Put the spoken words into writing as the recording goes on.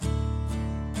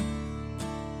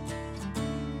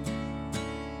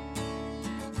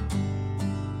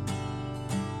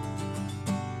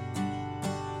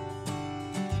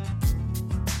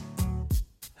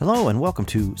Hello and welcome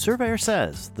to Surveyor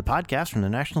Says, the podcast from the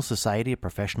National Society of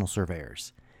Professional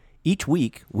Surveyors. Each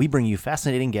week, we bring you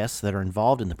fascinating guests that are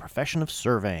involved in the profession of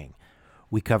surveying.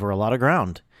 We cover a lot of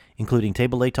ground, including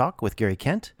Table A Talk with Gary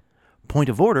Kent, Point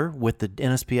of Order with the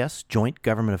NSPS Joint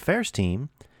Government Affairs Team,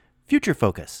 Future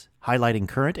Focus, highlighting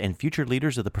current and future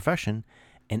leaders of the profession,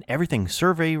 and everything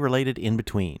survey-related in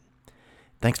between.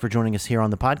 Thanks for joining us here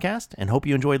on the podcast, and hope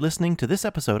you enjoyed listening to this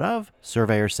episode of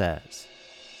Surveyor Says.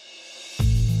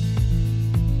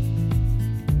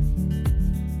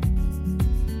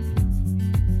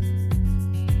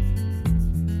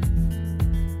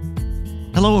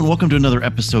 Hello and welcome to another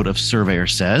episode of Surveyor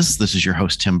Says. This is your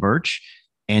host, Tim Burch.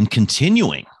 And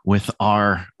continuing with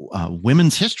our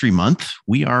Women's History Month,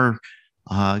 we are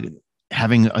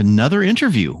having another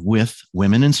interview with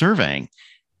women in surveying.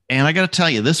 And I got to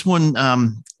tell you, this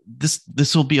one,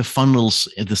 this will be a fun little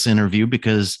this interview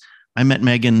because I met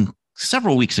Megan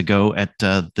several weeks ago at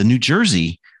the New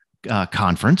Jersey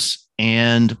conference,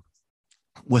 and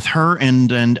with her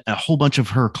and a whole bunch of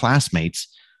her classmates.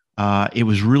 It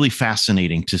was really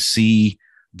fascinating to see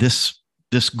this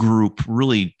group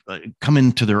really come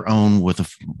into their own with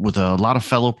a lot of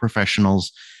fellow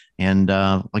professionals. And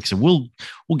like I said, we'll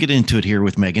get into it here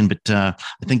with Megan, but I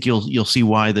think you'll see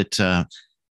why that.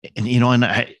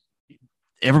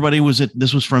 Everybody was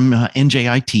this was from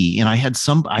NJIT, and I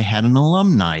had an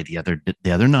alumni the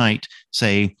other night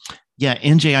say, "Yeah,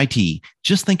 NJIT.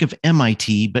 Just think of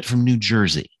MIT, but from New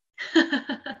Jersey."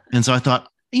 And so I thought,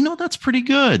 that's pretty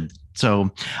good.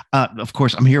 So, of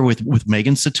course, I'm here with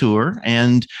Megan Sattur.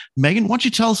 And Megan, why don't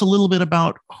you tell us a little bit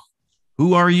about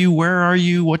who are you, where are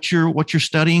you, what you're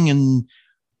studying, and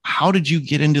how did you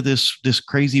get into this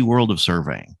crazy world of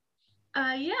surveying?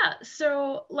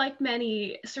 So like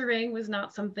many, surveying was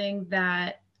not something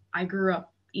that I grew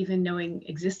up even knowing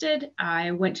existed. I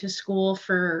went to school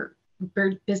for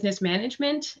business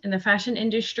management in the fashion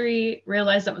industry,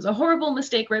 realized that was a horrible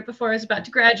mistake right before I was about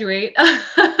to graduate.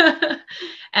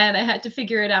 And I had to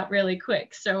figure it out really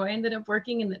quick. So I ended up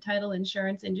working in the title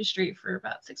insurance industry for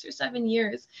about 6 or 7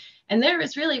 years. And there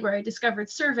is really where I discovered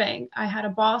surveying. I had a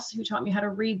boss who taught me how to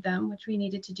read them, which we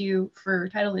needed to do for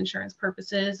title insurance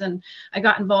purposes. And I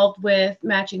got involved with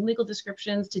matching legal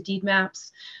descriptions to deed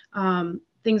maps,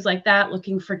 things like that,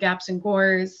 looking for gaps and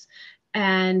gores.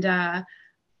 And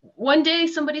one day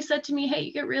somebody said to me, "Hey,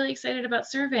 you get really excited about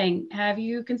surveying. Have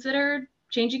you considered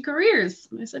changing careers?"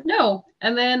 And I said, "No."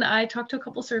 And then I talked to a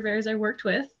couple surveyors I worked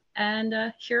with, and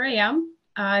here I am.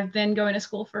 I've been going to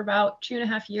school for about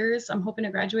 2.5 years. I'm hoping to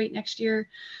graduate next year.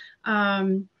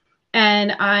 And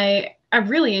I'm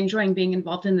really enjoying being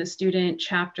involved in the student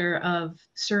chapter of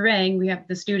surveying. We have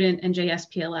the student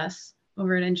NJIT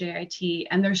over at NJIT,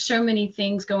 and there's so many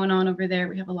things going on over there.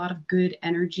 We have a lot of good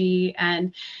energy,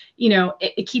 and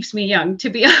it keeps me young, to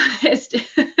be honest.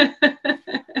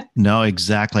 No,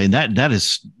 exactly. And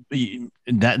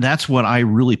that's what I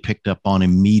really picked up on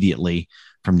immediately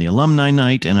from the alumni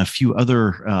night and a few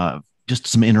other just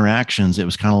some interactions. It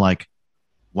was kind of like,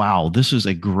 wow, this is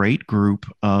a great group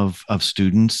of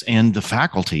students and the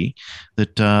faculty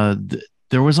that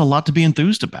there was a lot to be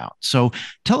enthused about. So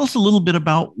tell us a little bit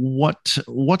about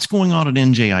what's going on at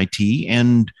NJIT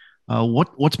and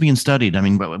what's being studied. I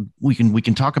mean, we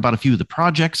can talk about a few of the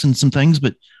projects and some things,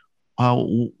 but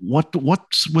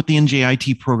what's with the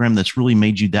NJIT program that's really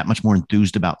made you that much more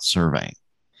enthused about surveying?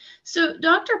 So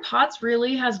Dr. Potts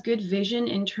really has good vision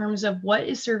in terms of what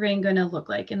is surveying going to look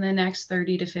like in the next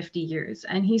 30 to 50 years.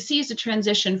 And he sees a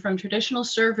transition from traditional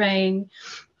surveying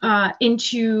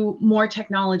into more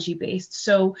technology-based.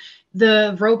 So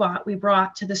the robot we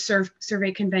brought to the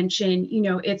survey convention,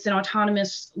 it's an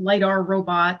autonomous LiDAR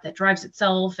robot that drives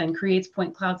itself and creates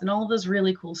point clouds and all of those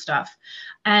really cool stuff.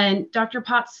 And Dr.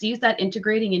 Potts sees that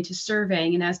integrating into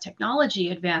surveying, and as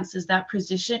technology advances, that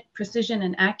precision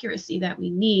and accuracy that we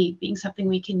need being something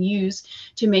we can use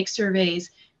to make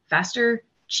surveys faster,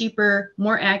 cheaper,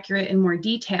 more accurate, and more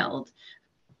detailed.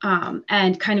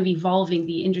 And kind of evolving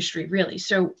the industry, really.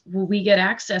 So what we get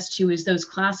access to is those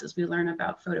classes. We learn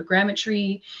about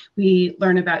photogrammetry, we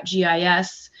learn about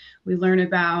GIS, we learn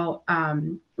about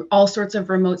all sorts of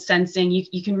remote sensing.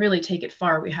 You can really take it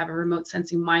far. We have a remote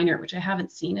sensing minor, which I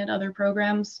haven't seen at other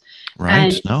programs.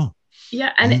 Right, no.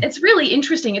 Yeah, and it's really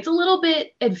interesting. It's a little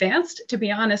bit advanced, to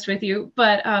be honest with you,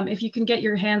 but if you can get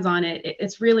your hands on it,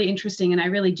 it's really interesting. And I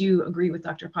really do agree with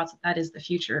Dr. Potts that is the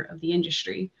future of the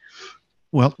industry.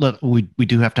 Well, look, we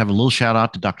do have to have a little shout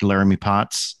out to Dr. Laramie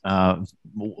Potts,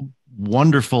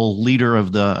 wonderful leader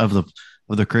of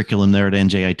the curriculum there at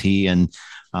NJIT, and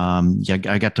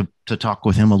I got to talk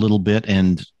with him a little bit,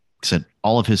 and said,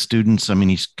 all of his students. I mean,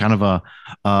 he's kind of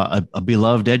a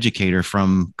beloved educator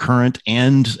from current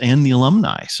and the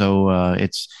alumni. So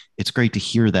it's great to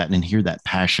hear that and hear that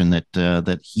passion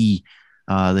that he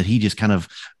just kind of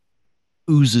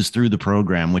oozes through the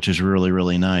program, which is really,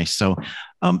 really nice. So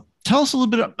tell us a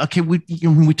little bit. Okay,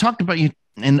 we talked about you,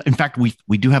 and in fact,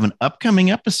 we do have an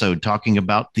upcoming episode talking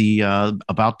about the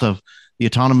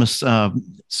autonomous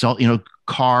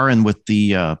car, and with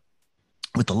the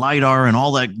LiDAR and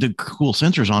all that, the cool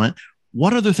sensors on it.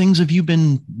 What other things have you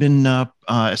been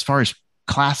as far as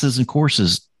classes and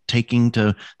courses taking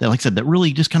to that, like I said, that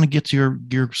really just kind of gets your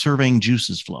surveying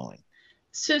juices flowing?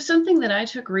 So something that I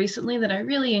took recently that I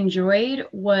really enjoyed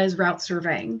was route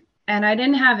surveying. And I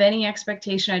didn't have any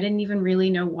expectation. I didn't even really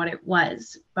know what it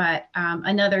was. But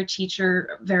another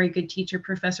teacher, very good teacher,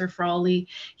 Professor Frawley,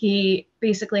 he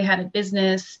basically had a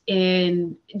business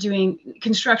in doing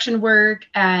construction work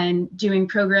and doing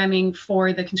programming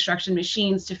for the construction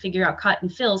machines to figure out cut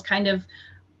and fills kind of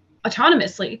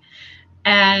autonomously.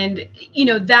 And,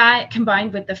 that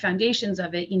combined with the foundations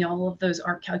of it, all of those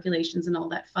art calculations and all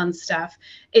that fun stuff,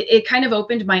 it kind of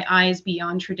opened my eyes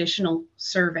beyond traditional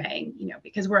surveying,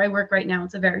 because where I work right now,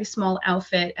 it's a very small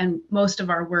outfit. And most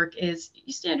of our work is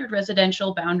standard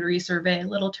residential boundary survey, a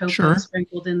little topo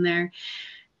sprinkled in there.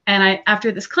 And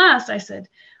after this class, I said,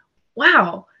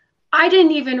 wow, I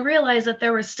didn't even realize that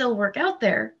there was still work out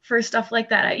there for stuff like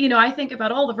that. I think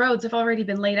about all the roads have already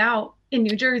been laid out in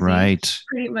New Jersey, right,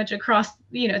 pretty much across,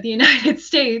 the United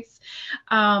States.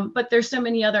 But there's so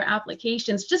many other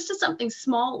applications just to something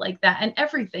small like that. And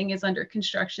everything is under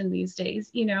construction these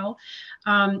days,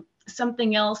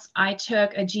 Something else, I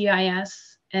took a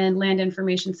GIS and land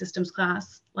information systems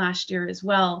class last year as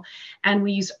well. And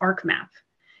we use ArcMap,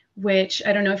 which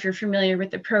I don't know if you're familiar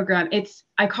with the program.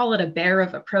 I call it a bear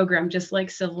of a program, just like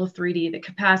Civil 3D. The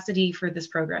capacity for this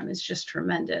program is just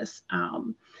tremendous.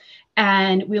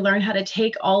 And we learned how to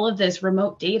take all of this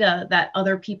remote data that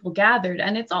other people gathered,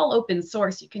 and it's all open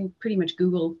source. You can pretty much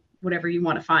Google whatever you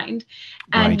want to find,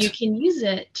 and you can use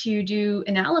it to do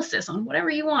analysis on whatever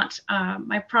you want.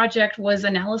 My project was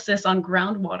analysis on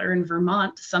groundwater in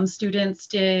Vermont. Some students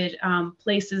did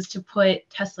places to put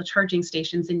Tesla charging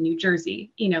stations in New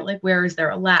Jersey, like where is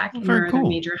there a lack and where are there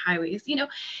major highways?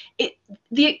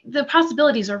 The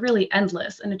possibilities are really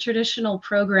endless. And a traditional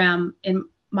program, in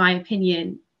my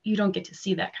opinion, you don't get to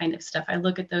see that kind of stuff. I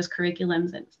look at those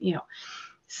curriculums and,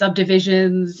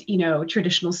 subdivisions,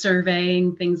 traditional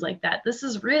surveying, things like that. This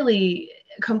is really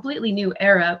a completely new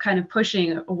era, kind of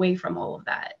pushing away from all of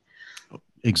that.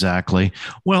 Exactly.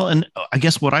 Well, and I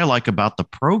guess what I like about the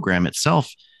program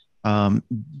itself,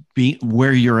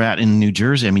 where you're at in New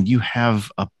Jersey, I mean, you've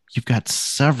got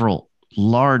several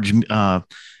large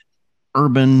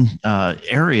urban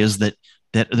areas that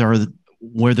are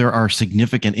where there are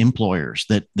significant employers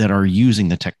that are using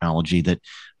the technology, that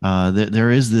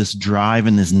there is this drive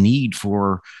and this need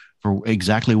for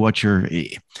exactly what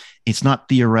it's not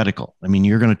theoretical. I mean,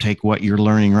 you're going to take what you're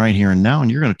learning right here and now,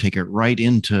 and you're going to take it right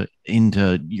into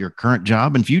your current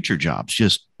job and future jobs.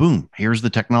 Just boom, here's the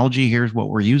technology. Here's what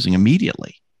we're using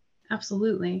immediately.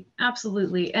 Absolutely.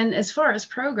 Absolutely. And as far as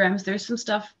programs, there's some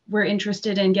stuff we're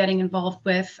interested in getting involved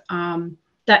with,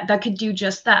 that could do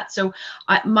just that. So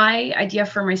my idea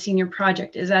for my senior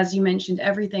project is, as you mentioned,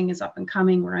 everything is up and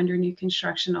coming. We're under new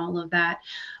construction, all of that.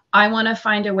 I want to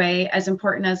find a way, as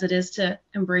important as it is to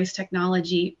embrace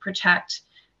technology, protect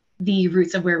the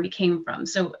roots of where we came from.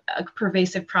 So a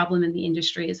pervasive problem in the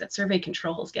industry is that survey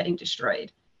control is getting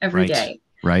destroyed every day.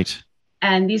 Right.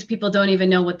 And these people don't even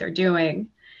know what they're doing.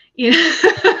 This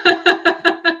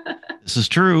is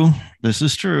true.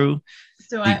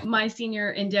 So my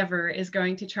senior endeavor is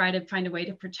going to try to find a way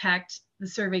to protect the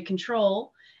survey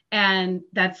control and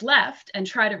that's left, and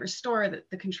try to restore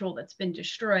the control that's been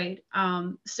destroyed.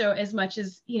 So as much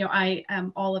as, I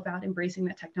am all about embracing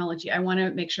that technology, I want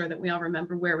to make sure that we all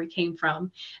remember where we came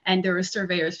from. And there were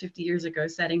surveyors 50 years ago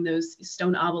setting those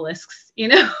stone obelisks,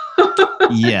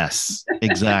 Yes,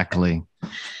 exactly.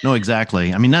 No,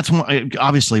 exactly. I mean, that's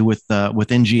obviously with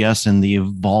NGS and the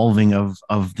evolving of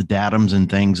the datums and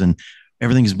things, and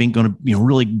everything is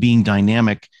really being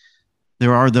dynamic.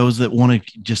 There are those that want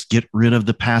to just get rid of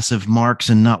the passive marks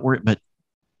and not worry. But,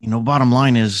 bottom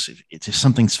line is, if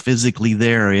something's physically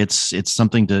there, it's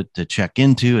something to check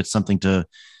into. It's something to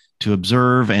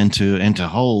observe and to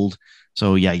hold.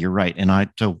 So yeah, you're right. And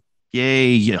I'm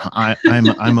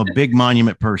a big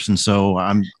monument person. So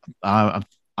I'm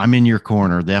in your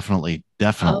corner. Definitely.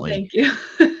 Oh, thank you.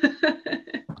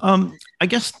 I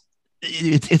guess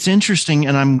it's interesting,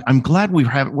 and I'm glad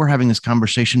we're having this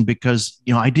conversation, because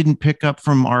I didn't pick up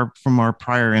from our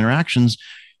prior interactions.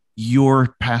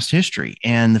 your past history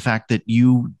and the fact that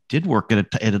you did work at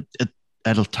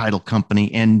a title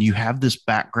company and you have this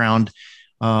background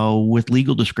with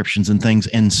legal descriptions and things.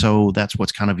 And so that's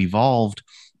what's kind of evolved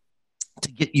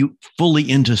to get you fully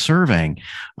into surveying.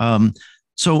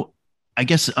 So I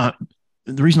guess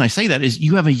the reason I say that is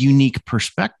you have a unique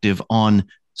perspective on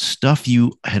stuff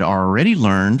you had already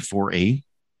learned for a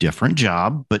different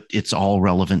job, but it's all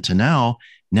relevant to now.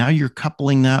 Now you're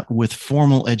coupling that with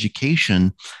formal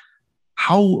education.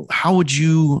 How would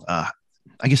you,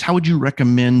 how would you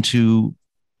recommend to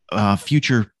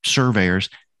future surveyors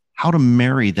how to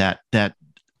marry that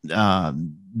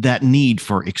need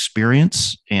for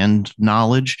experience and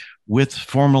knowledge with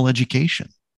formal education?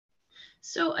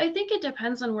 So I think it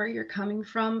depends on where you're coming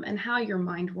from and how your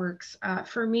mind works.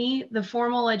 For me, the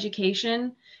formal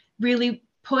education really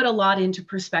put a lot into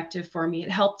perspective for me.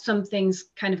 It helped some things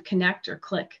kind of connect or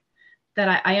click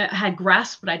that I had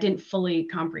grasped, but I didn't fully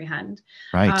comprehend.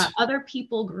 Right. Other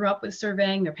people grew up with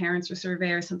surveying, their parents were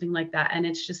surveyors, something like that, and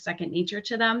it's just second nature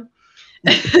to them.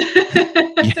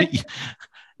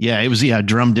 Yeah, it was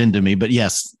drummed into me, but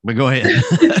yes, but go ahead.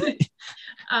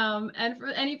 And for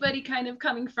anybody kind of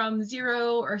coming from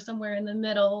zero or somewhere in the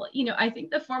middle, I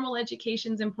think the formal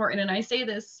education is important. And I say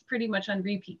this pretty much on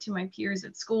repeat to my peers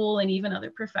at school and even other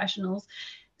professionals.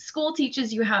 School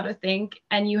teaches you how to think,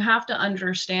 and you have to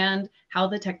understand how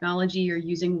the technology you're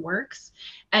using works.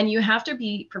 And you have to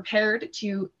be prepared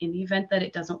to, in the event that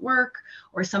it doesn't work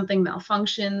or something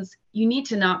malfunctions, you need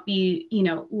to not be,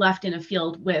 left in a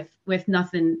field with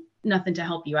nothing to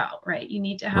help you out, right? You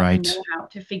need to have the know-how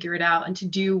to figure it out and to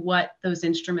do what those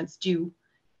instruments do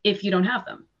if you don't have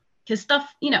them. Because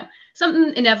stuff,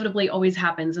 something inevitably always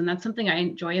happens. And that's something I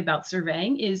enjoy about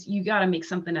surveying is you got to make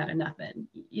something out of nothing.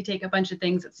 You take a bunch of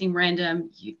things that seem random,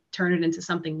 you turn it into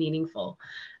something meaningful.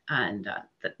 And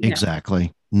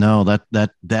exactly. No,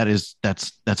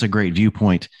 that's a great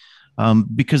viewpoint.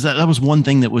 Because that was one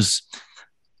thing that was,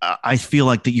 I feel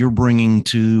like that you're bringing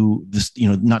to this,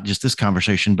 not just this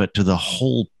conversation, but to the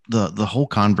whole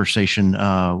conversation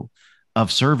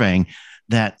of surveying,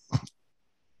 that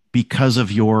because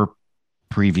of your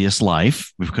previous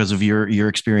life, because of your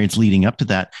experience leading up to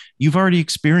that, you've already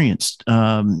experienced,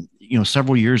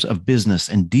 several years of business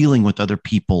and dealing with other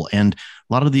people, and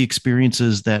a lot of the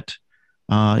experiences that,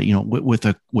 with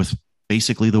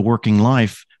basically the working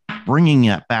life, bringing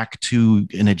that back to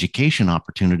an education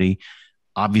opportunity.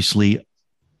 Obviously,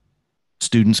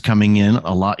 students coming in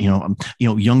a lot,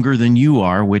 younger than you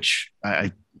are, which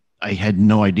I had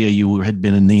no idea you had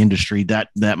been in the industry that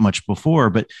much before.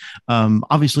 But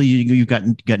obviously, you got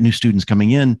new students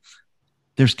coming in.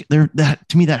 That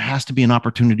to me, that has to be an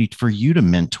opportunity for you to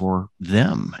mentor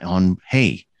them on,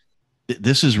 hey,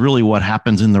 this is really what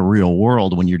happens in the real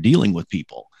world when you're dealing with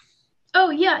people. Oh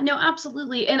yeah, no,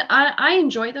 absolutely. And I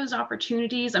enjoy those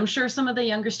opportunities. I'm sure some of the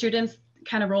younger students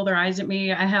kind of roll their eyes at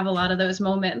me. I have a lot of those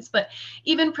moments, but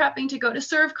even prepping to go to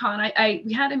ServCon,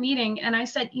 we had a meeting and I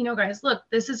said, guys, look,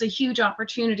 this is a huge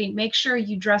opportunity. Make sure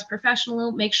you dress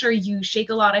professional, make sure you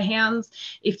shake a lot of hands.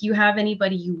 If you have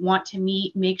anybody you want to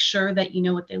meet, make sure that you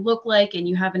know what they look like and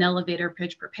you have an elevator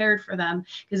pitch prepared for them,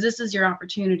 because this is your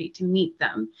opportunity to meet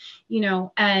them,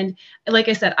 and like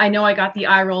I said, I know I got the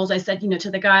eye rolls. I said, to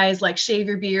the guys, like, shave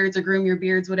your beards or groom your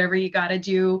beards, whatever you got to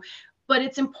do. But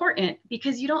it's important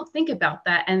because you don't think about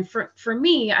that. And for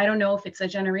me, I don't know if it's a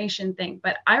generation thing,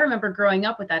 but I remember growing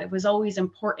up with that. It was always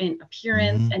important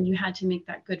appearance, and you had to make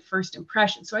that good first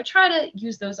impression. So I try to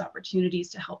use those opportunities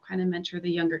to help kind of mentor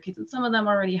the younger kids. And some of them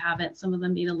already haven't. Some of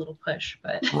them need a little push,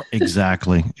 but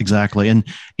exactly. And,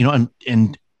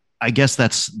 and I guess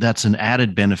that's an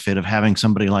added benefit of having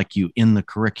somebody like you in the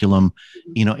curriculum,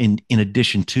 in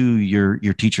addition to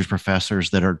your teachers,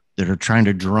 professors that are trying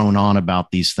to drone on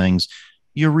about these things.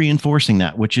 You're reinforcing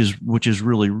that, which is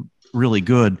really, really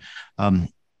good.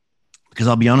 Because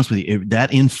I'll be honest with you,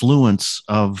 that influence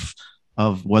of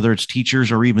whether it's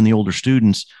teachers or even the older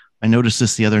students. I noticed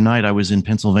this the other night. I was in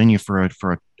Pennsylvania for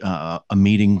a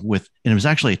meeting with, and it was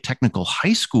actually a technical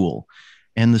high school.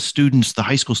 And the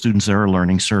high school students that are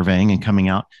learning surveying and coming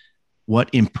out, what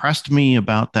impressed me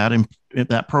about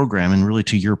that program, and really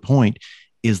to your point,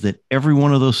 is that every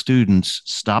one of those students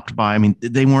stopped by. I mean,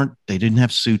 they didn't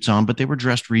have suits on, but they were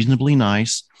dressed reasonably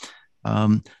nice.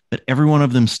 But every one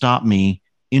of them stopped me,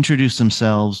 introduced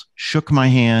themselves, shook my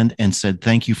hand, and said,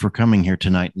 "Thank you for coming here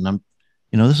tonight." And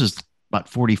this is about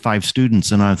 45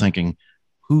 students, and I'm thinking,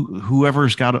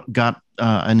 whoever's got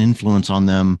an influence on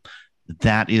them,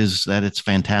 that it's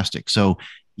fantastic. So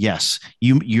yes,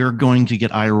 you're going to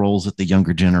get eye rolls at the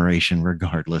younger generation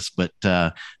regardless, but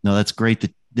no, that's great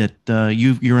that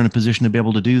you're in a position to be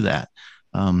able to do that.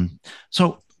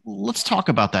 So let's talk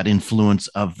about that influence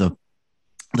of the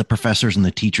professors and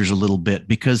the teachers a little bit,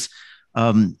 because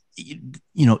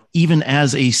even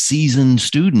as a seasoned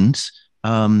student,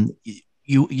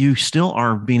 you still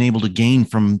are being able to gain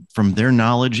from their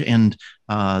knowledge and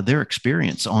their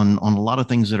experience on a lot of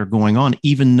things that are going on.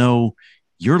 Even though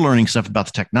you're learning stuff about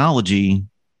the technology,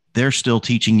 they're still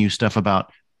teaching you stuff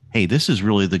about, hey, this is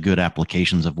really the good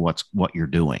applications of what you're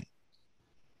doing.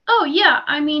 Oh yeah,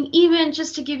 I mean, even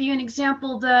just to give you an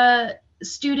example, the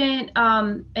student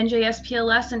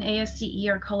NJSPLS and ASCE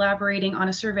are collaborating on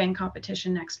a surveying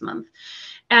competition next month.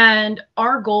 And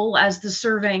our goal as the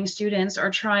surveying students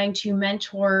are trying to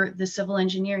mentor the civil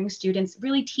engineering students,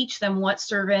 really teach them what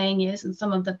surveying is and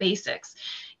some of the basics.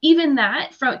 Even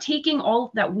that, from taking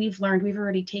all that we've learned, we've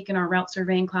already taken our route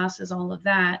surveying classes, all of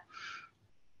that,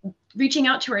 reaching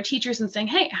out to our teachers and saying,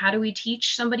 hey, how do we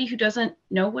teach somebody who doesn't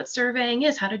know what surveying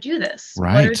is, how to do this?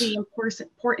 Right. What are the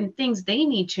important things they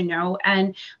need to know?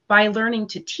 And by learning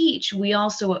to teach, we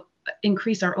also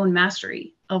increase our own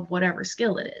mastery of whatever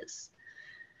skill it is.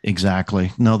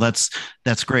 Exactly. No, that's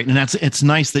great. And it's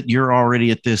nice that you're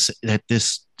already at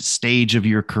this stage of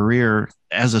your career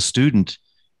as a student,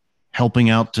 helping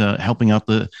out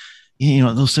the,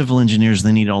 those civil engineers.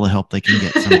 They need all the help they can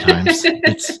get sometimes.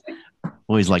 It's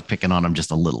always like picking on them just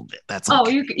a little bit. That's okay. Oh,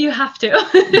 you have to.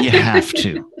 You have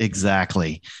to.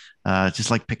 Exactly.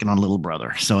 Just like picking on little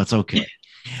brother. So it's okay.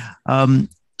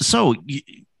 So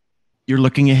you're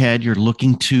looking ahead, you're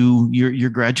looking to your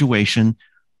graduation.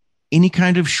 Any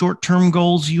kind of short-term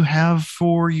goals you have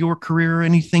for your career?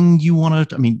 Anything you want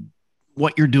to,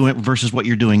 what you're doing versus what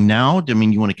you're doing now?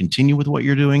 You want to continue with what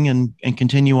you're doing and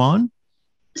continue on?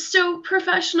 So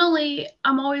professionally,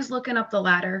 I'm always looking up the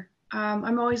ladder.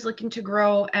 I'm always looking to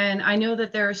grow. And I know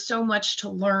that there is so much to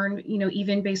learn,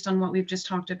 even based on what we've just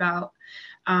talked about.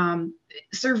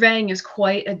 Surveying is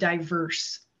quite a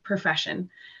diverse profession,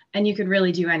 and you could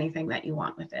really do anything that you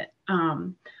want with it.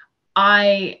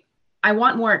 I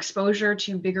want more exposure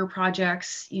to bigger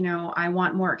projects. I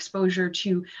want more exposure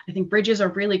to, I think bridges are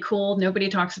really cool. Nobody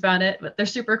talks about it, but they're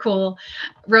super cool.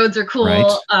 Roads are cool.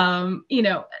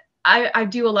 Right. I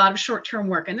do a lot of short-term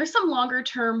work, and there's some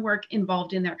longer-term work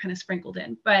involved in there, kind of sprinkled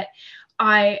in, but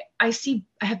I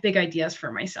have big ideas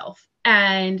for myself.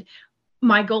 And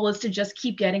my goal is to just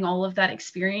keep getting all of that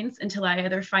experience until I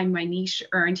either find my niche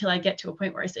or until I get to a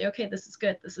point where I say, okay, this is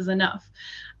good. This is enough.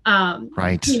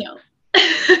 Right.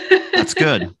 That's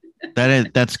good.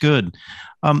 That's good.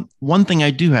 One thing I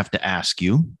do have to ask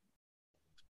you,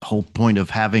 the whole point of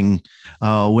having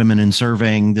women in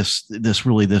surveying this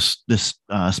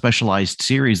specialized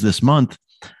series this month,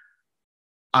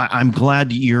 I'm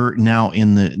glad you're now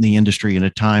in the industry at a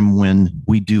time when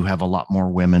we do have a lot more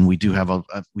women. We do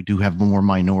have more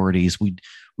minorities. We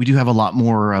do have a lot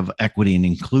more of equity and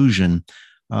inclusion.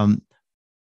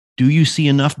 Do you see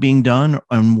enough being done,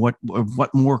 and what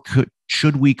more could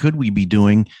we be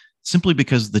doing, simply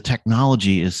because the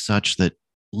technology is such that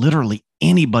literally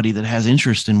anybody that has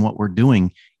interest in what we're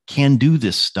doing can do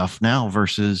this stuff now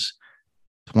versus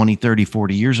 20, 30,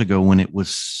 40 years ago when it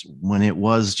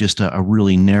was just a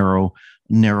really narrow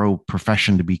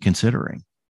profession to be considering.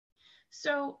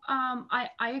 So I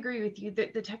agree with you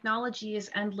that the technology is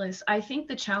endless. I think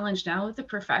the challenge now with the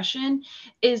profession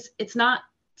is it's not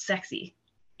sexy.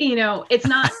 It's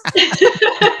not.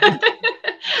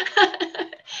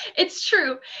 It's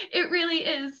true. It really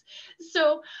is.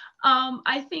 So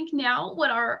I think now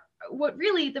what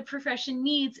really the profession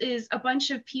needs is a bunch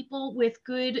of people with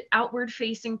good outward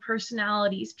facing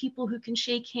personalities, people who can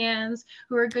shake hands,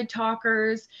 who are good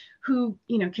talkers, who,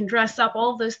 can dress up,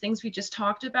 all of those things we just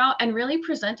talked about, and really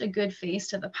present a good face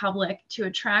to the public to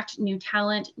attract new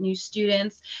talent, new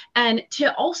students, and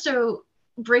to also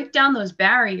break down those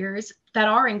barriers that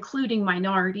are including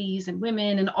minorities and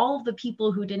women and all of the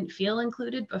people who didn't feel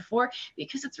included before,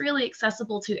 because it's really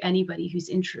accessible to anybody who's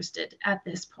interested at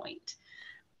this point.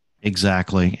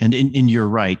 Exactly. And you're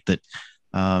right that,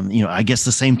 I guess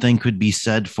the same thing could be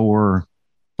said for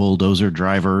bulldozer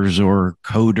drivers or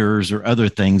coders or other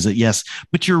things that, yes,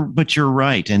 but you're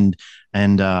right. And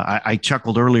I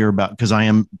chuckled earlier about, because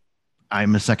I'm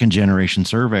a second generation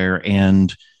surveyor,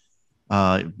 and,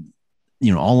 a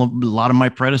lot of my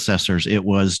predecessors, it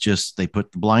was just, they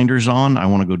put the blinders on. I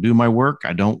want to go do my work.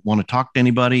 I don't want to talk to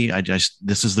anybody.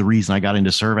 This is the reason I got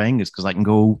into surveying, is because I can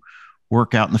go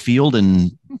work out in the field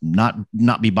and not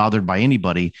be bothered by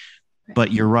anybody.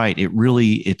 But you're right.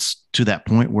 It's to that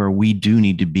point where we do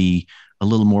need to be a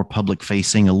little more public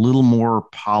facing, a little more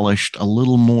polished, a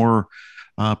little more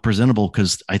presentable,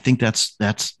 because I think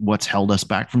that's what's held us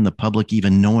back from the public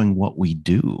even knowing what we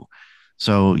do.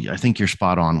 So I think you're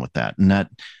spot on with that. And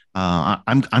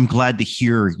I'm glad to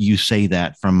hear you say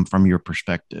that from your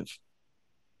perspective.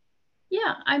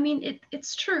 Yeah, I mean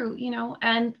it's true,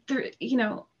 and there,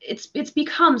 it's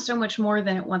become so much more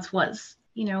than it once was.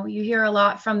 You hear a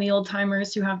lot from the old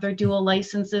timers who have their dual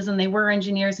licenses and they were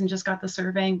engineers and just got the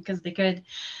surveying because they could.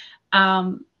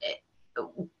 Um,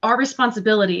 our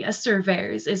responsibility as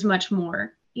surveyors is much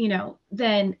more,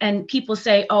 than, and people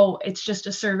say, oh, it's just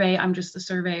a survey. I'm just a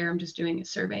surveyor. I'm just doing a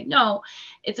survey. No,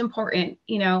 it's important,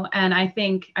 and I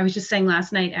think I was just saying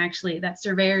last night, actually, that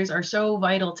surveyors are so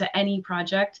vital to any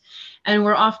project. And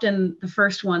we're often the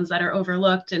first ones that are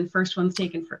overlooked and first ones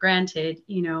taken for granted,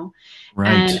 Right.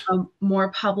 and a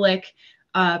more public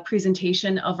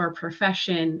presentation of our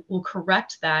profession will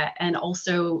correct that, and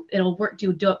also it'll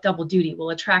do double duty.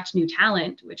 We'll attract new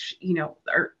talent, which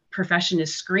our profession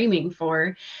is screaming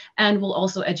for, and we'll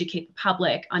also educate the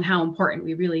public on how important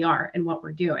we really are and what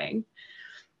we're doing.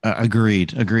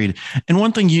 Agreed. And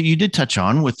one thing you did touch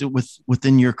on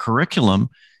within your curriculum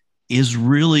is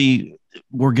really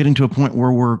we're getting to a point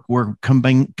where we're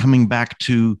coming back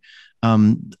to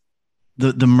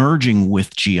the merging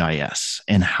with GIS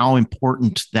and how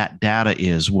important that data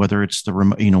is, whether it's the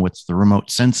remote, it's the remote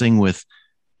sensing with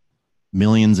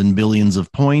millions and billions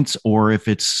of points, or if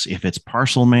it's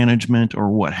parcel management or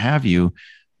what have you.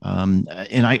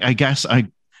 And I guess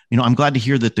I'm glad to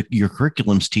hear that your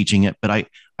curriculum's teaching it, but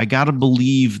I got to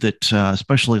believe that,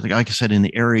 especially like I said, in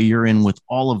the area you're in with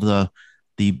all of the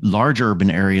large urban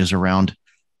areas around,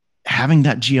 having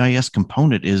that GIS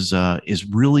component is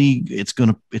really, it's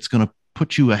going to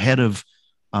put you ahead of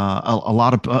a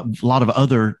lot of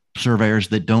other surveyors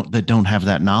that don't have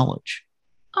that knowledge.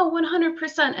 Oh,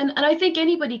 100%. And I think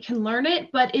anybody can learn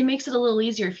it, but it makes it a little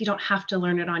easier if you don't have to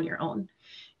learn it on your own,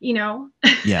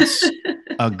 Yes.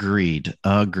 Agreed.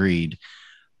 Okay,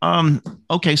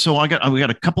 so we got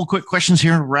a couple quick questions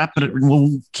here. Wrap it.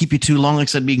 We'll keep you too long. Like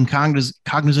I said, being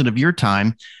cognizant of your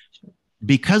time,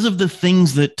 because of the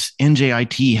things that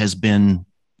NJIT has been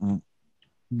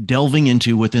delving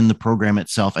into within the program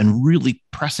itself and really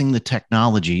pressing the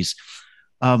technologies.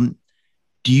 Do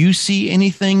you see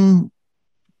anything,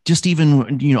 just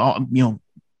even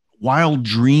wild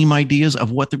dream ideas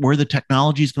of where the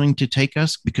technology is going to take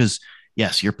us? Because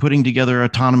yes, you're putting together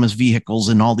autonomous vehicles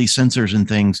and all these sensors and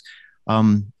things.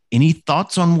 Any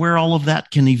thoughts on where all of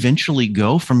that can eventually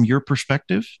go from your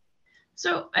perspective?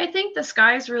 So I think the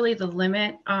sky's really the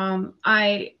limit. I'm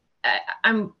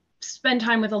spend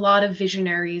time with a lot of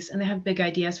visionaries and they have big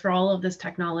ideas for all of this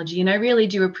technology. And I really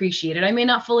do appreciate it. I may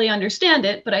not fully understand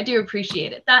it, but I do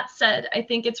appreciate it. That said, I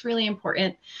think it's really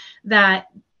important that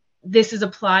this is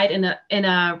applied in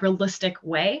a realistic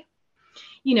way,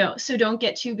 so don't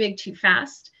get too big too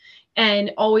fast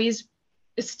and always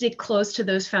stick close to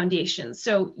those foundations.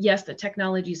 So yes, the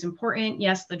technology is important.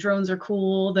 Yes, the drones are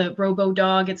cool. The robo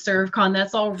dog at ServCon,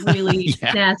 that's all really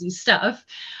snazzy stuff.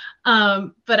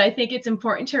 But I think it's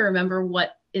important to remember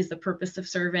what is the purpose of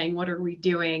surveying, what are we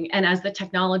doing? And as the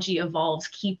technology evolves,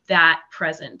 keep that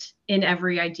present in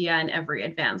every idea and every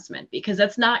advancement, because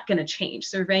that's not going to change.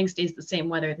 Surveying stays the same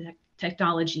whether the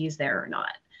technology is there or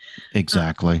not.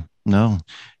 Exactly. No,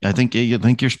 I think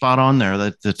you're spot on there.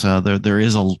 There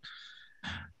is a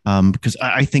because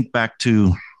I think back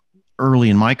to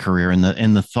early in my career and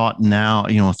the thought now,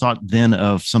 thought then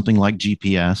of something like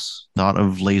GPS, thought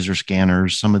of laser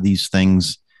scanners, some of these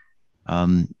things,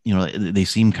 they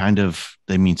seem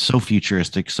so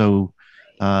futuristic. So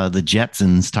the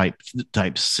Jetsons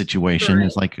type situation,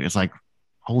 right. It's like,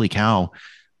 holy cow.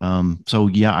 So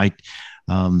yeah,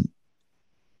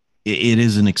 it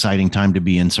is an exciting time to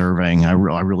be in surveying. I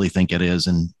really think it is.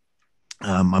 And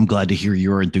I'm glad to hear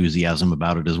your enthusiasm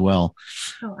about it as well.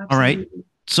 Oh, all right.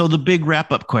 So the big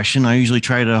wrap-up question I usually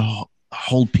try to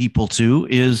hold people to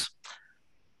is,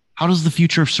 how does the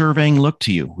future of surveying look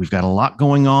to you? We've got a lot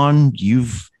going on.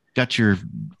 You've got you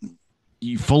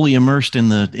fully immersed in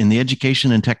the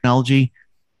education and technology.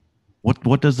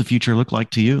 What does the future look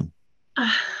like to you?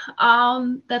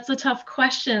 That's a tough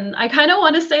question. I kind of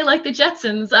want to say like the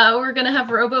Jetsons, we're going to have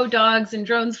robo dogs and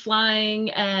drones flying,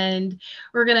 and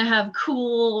we're going to have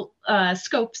cool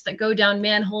scopes that go down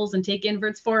manholes and take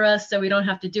inverts for us, so we don't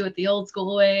have to do it the old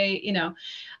school way.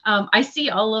 I see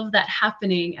all of that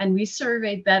happening, and we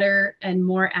survey better and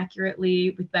more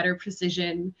accurately with better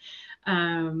precision.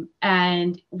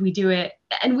 And we do it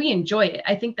and we enjoy it.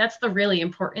 I think that's the really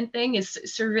important thing is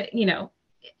survey,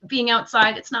 being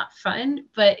outside. It's not fun,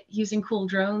 but using cool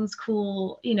drones,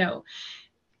 cool,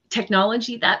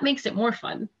 technology, that makes it more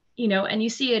fun, and you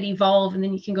see it evolve. And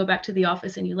then you can go back to the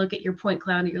office and you look at your point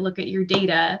cloud, and you look at your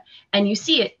data and you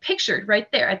see it pictured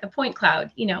right there at the point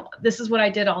cloud. This is what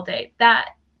I did all day.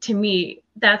 That to me,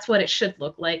 that's what it should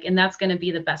look like. And that's going to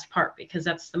be the best part because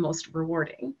that's the most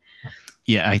rewarding.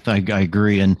 Yeah, I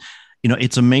agree. And,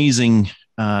 it's amazing,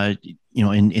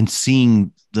 in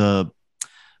seeing the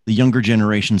younger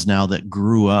generations now that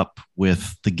grew up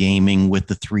with the gaming, with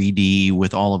the 3D,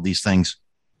 with all of these things.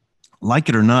 Like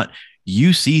it or not,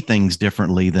 you see things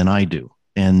differently than I do.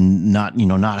 And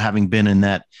not having been in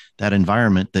that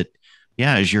environment, that,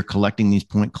 yeah, as you're collecting these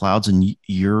point clouds and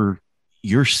you're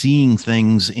seeing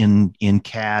things in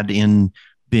CAD, in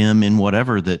BIM, in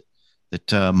whatever that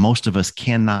most of us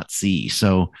cannot see.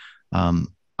 So I'm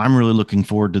really looking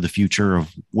forward to the future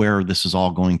of where this is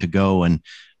all going to go. And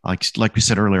like we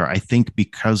said earlier, I think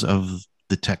because of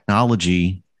the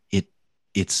technology,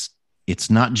 it's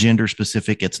not gender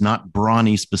specific, it's not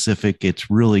brawny specific.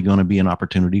 It's really going to be an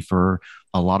opportunity for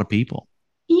a lot of people.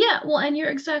 Yeah, well, and you're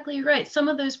exactly right. Some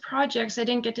of those projects, I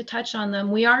didn't get to touch on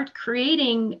them. We are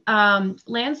creating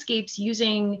landscapes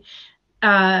using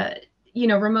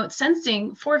remote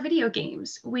sensing for video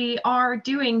games. We are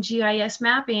doing GIS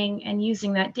mapping and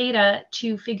using that data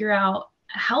to figure out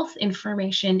health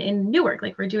information in Newark.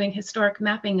 Like, we're doing historic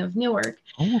mapping of Newark.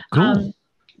 Oh, cool.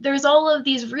 There's all of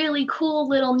these really cool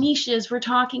little niches. We're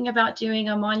talking about doing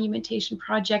a monumentation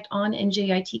project on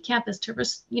NJIT campus to,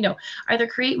 either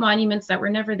create monuments that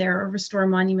were never there or restore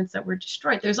monuments that were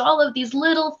destroyed. There's all of these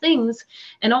little things,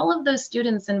 and all of those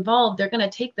students involved, they're going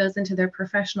to take those into their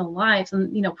professional lives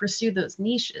and, pursue those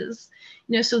niches,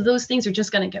 so those things are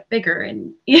just going to get bigger.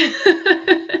 And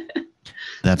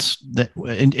that's that.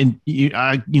 And you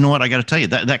know what, I got to tell you,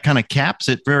 that kind of caps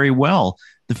it very well.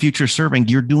 The future surveying,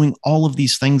 you're doing all of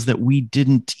these things that we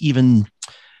didn't even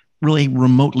really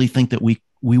remotely think that we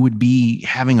would be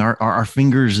having our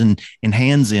fingers and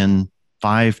hands in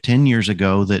 5-10 years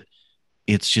ago. That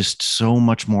it's just so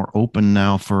much more open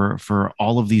now for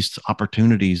all of these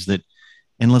opportunities that,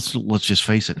 and let's just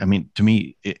face it. I mean, to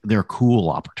me, they're cool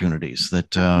opportunities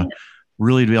that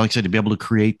really, like I said, to be able to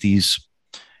create these,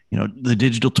 the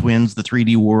digital twins, the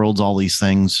 3D worlds, all these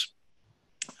things.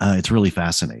 It's really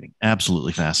fascinating.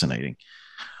 Absolutely fascinating.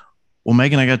 Well,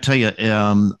 Megan, I got to tell you,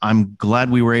 I'm glad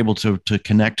we were able to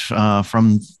connect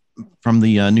from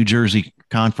the New Jersey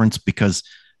conference because,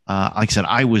 like I said,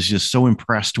 I was just so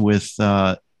impressed with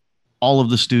all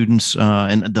of the students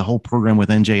and the whole program with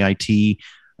NJIT.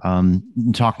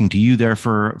 Talking to you there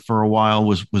for a while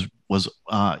was like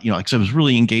I said, it was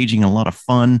really engaging and a lot of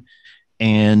fun.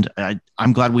 And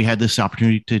I'm glad we had this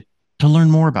opportunity to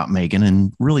learn more about Megan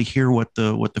and really hear what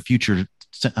the future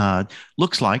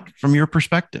looks like from your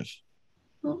perspective.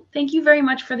 Well, thank you very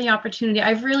much for the opportunity.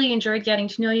 I've really enjoyed getting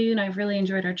to know you, and I've really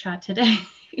enjoyed our chat today.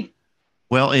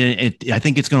 Well, I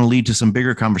think it's going to lead to some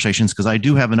bigger conversations because I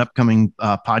do have an upcoming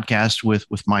podcast with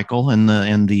Michael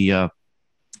and the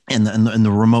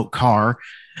remote car.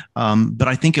 But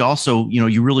I think also,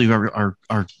 you really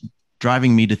are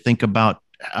driving me to think about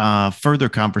further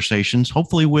conversations,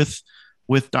 hopefully with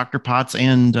Dr. Potts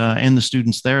and the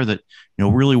students there, that,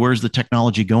 really where's the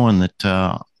technology going,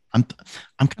 that I'm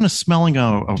kind of smelling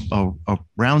a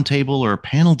round table or a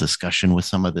panel discussion with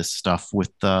some of this stuff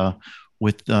with the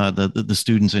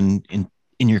students in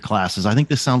your classes. I think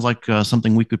this sounds like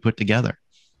something we could put together.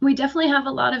 We definitely have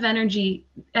a lot of energy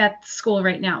at school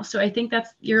right now. So I think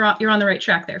you're on the right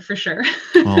track there for sure.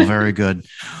 Well, very good.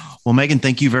 Well, Megan,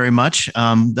 thank you very much.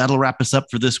 That'll wrap us up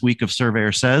for this week of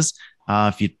Surveyor Says.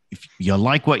 If you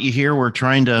like what you hear, we're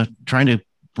trying to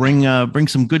bring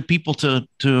some good people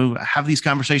to have these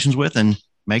conversations with. And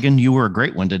Megan, you were a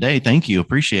great one today. Thank you.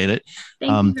 Appreciate it.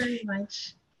 Thank you very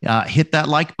much. Hit that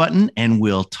like button and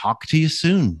we'll talk to you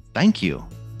soon. Thank you.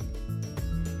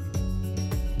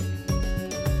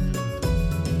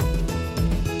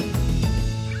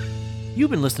 You've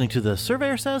been listening to the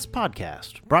Surveyor Says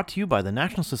podcast, brought to you by the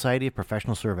National Society of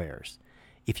Professional Surveyors.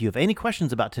 If you have any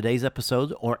questions about today's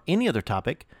episode or any other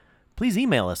topic, please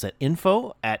email us at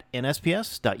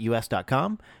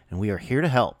info@nsps.us.com, and we are here to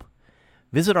help.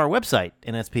 Visit our website,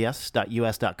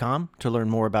 nsps.us.com, to learn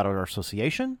more about our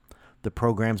association, the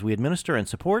programs we administer and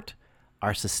support,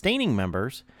 our sustaining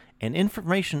members, and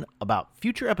information about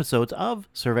future episodes of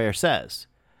Surveyor Says.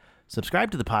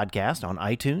 Subscribe to the podcast on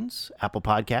iTunes, Apple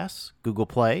Podcasts, Google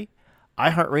Play,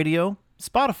 iHeartRadio,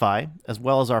 Spotify, as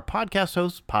well as our podcast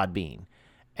host, Podbean.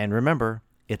 And remember,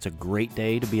 it's a great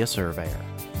day to be a surveyor.